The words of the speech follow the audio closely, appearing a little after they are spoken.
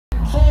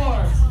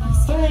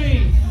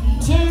3,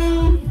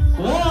 2,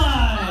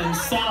 1.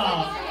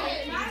 Stop.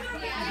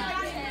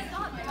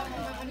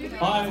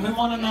 All right, who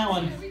won on that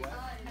one?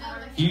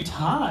 You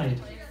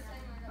tied.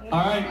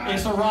 All right,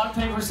 it's a rock,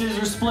 paper,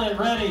 scissors split.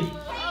 Ready?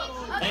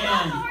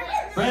 And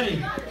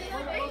ready.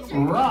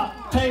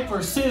 Rock,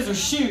 paper, scissors,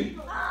 shoot.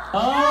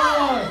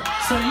 Oh,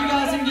 so you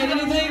guys didn't get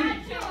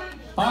anything?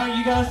 All right,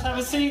 you guys have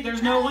a seat.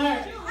 There's no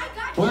winner.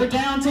 We're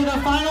down to the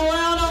final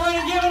round. All ready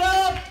to give it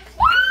up?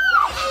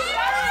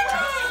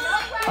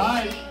 All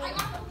right.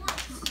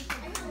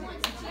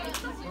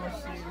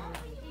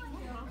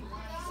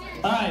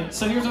 All right,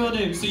 so here's what we'll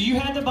do. So you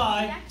had to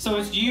buy, so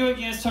it's you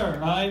against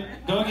her. All right,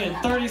 go again.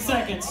 30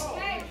 seconds.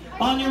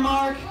 On your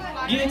mark,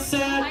 get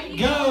set,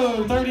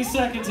 go. 30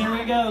 seconds. Here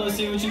we go. Let's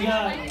see what you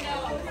got.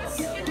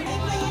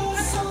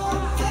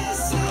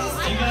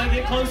 You gotta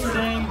get closer,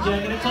 Dane. You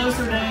gotta get it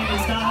closer, Dane.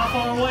 It's not how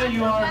far away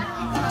you are.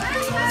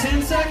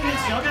 10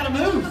 seconds. Y'all gotta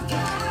move.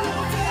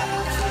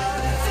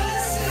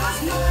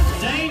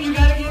 Dane, you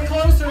gotta get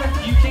closer.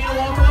 You can't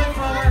walk away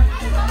from her.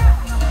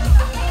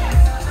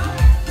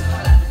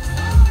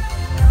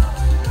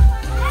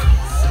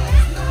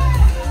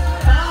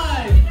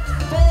 5,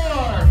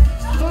 4,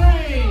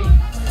 3,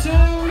 2,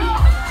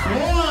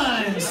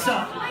 1.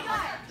 Stop.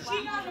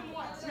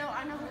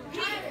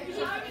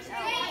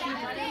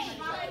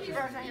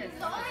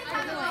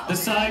 The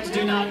sides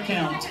do not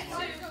count.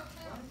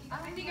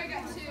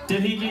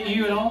 Did he get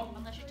you at all?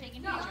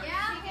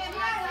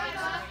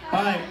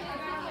 All right.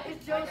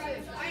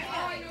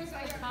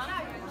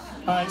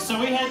 All right, so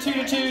we had 2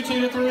 to 2,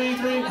 2 to 3,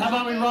 3. How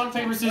about we rock,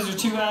 paper, scissors,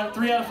 3 out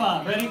of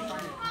 5. Ready?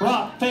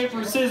 Rock,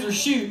 paper, scissors,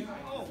 shoot.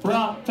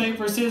 Rock,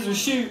 paper, scissors,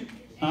 shoot.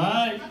 All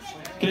right.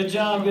 Good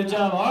job, good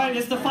job. All right,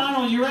 it's the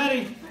final. You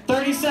ready?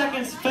 30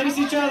 seconds. Face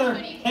each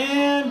other.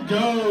 And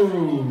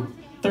go.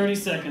 30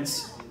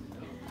 seconds.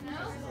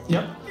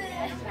 Yep.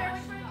 Hey,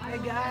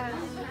 guys.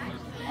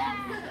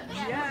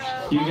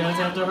 Yeah. You guys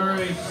have to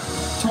hurry.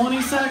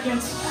 20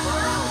 seconds.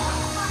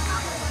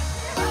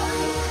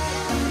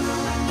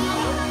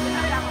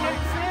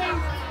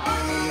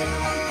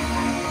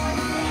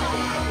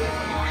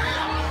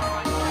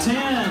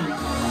 10,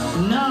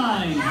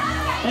 9,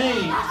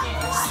 8,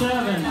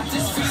 7,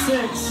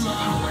 6,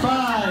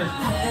 5,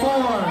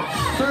 4,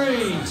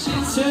 3,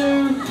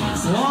 2,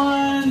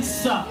 1.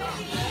 Stop.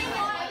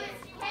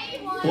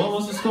 What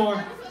was the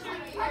score?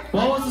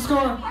 What was the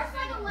score?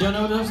 Y'all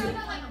know those? You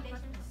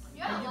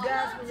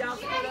guys, when y'all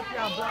split up,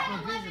 y'all blocked my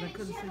vision. I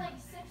couldn't see.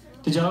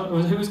 Did y'all?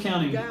 Who was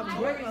counting?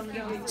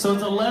 So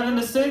it's 11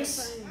 to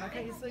 6. I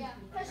can't see.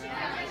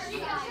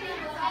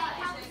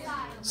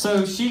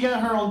 So she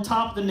got her on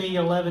top of the knee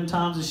 11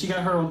 times, and she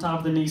got her on top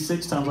of the knee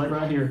 6 times, like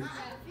right here.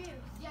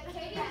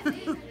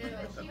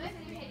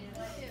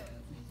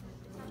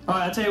 All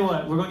right, I'll tell you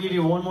what. We're going to give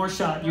you one more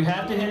shot. You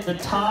have to hit the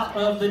top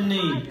of the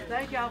knee.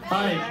 Thank y'all. All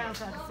right.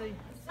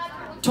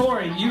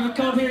 Tori, you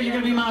come up here. You're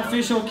going to be my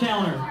official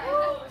counter.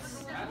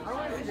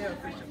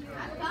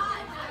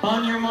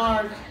 On your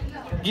mark,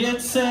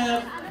 get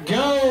set,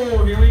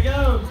 go. Here we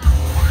go.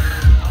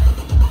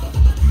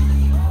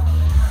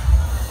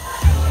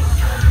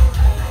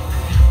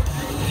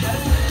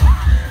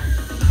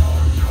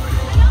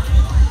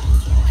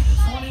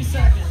 20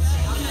 seconds.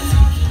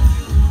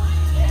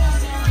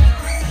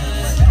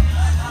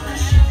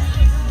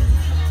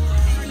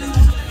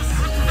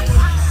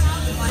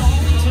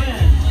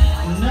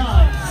 10,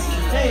 9,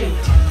 8,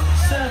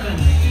 7,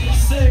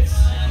 6,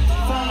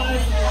 5,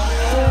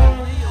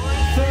 4,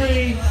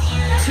 3,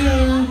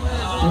 2,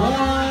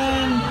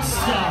 1.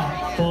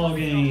 Stop. Ball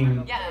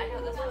game. Yeah, I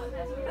know this one.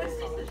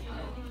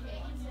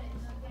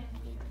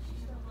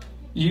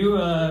 You,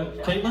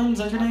 Caitlin, is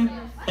that your name?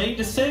 8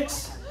 to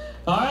 6.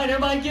 All right,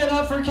 everybody get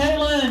up for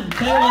Caitlin.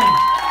 Caitlin,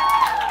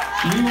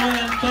 you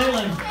win.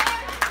 Caitlin,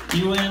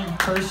 you win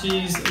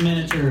Hershey's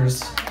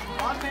miniatures.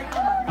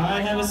 All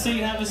right, have a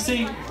seat. Have a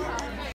seat.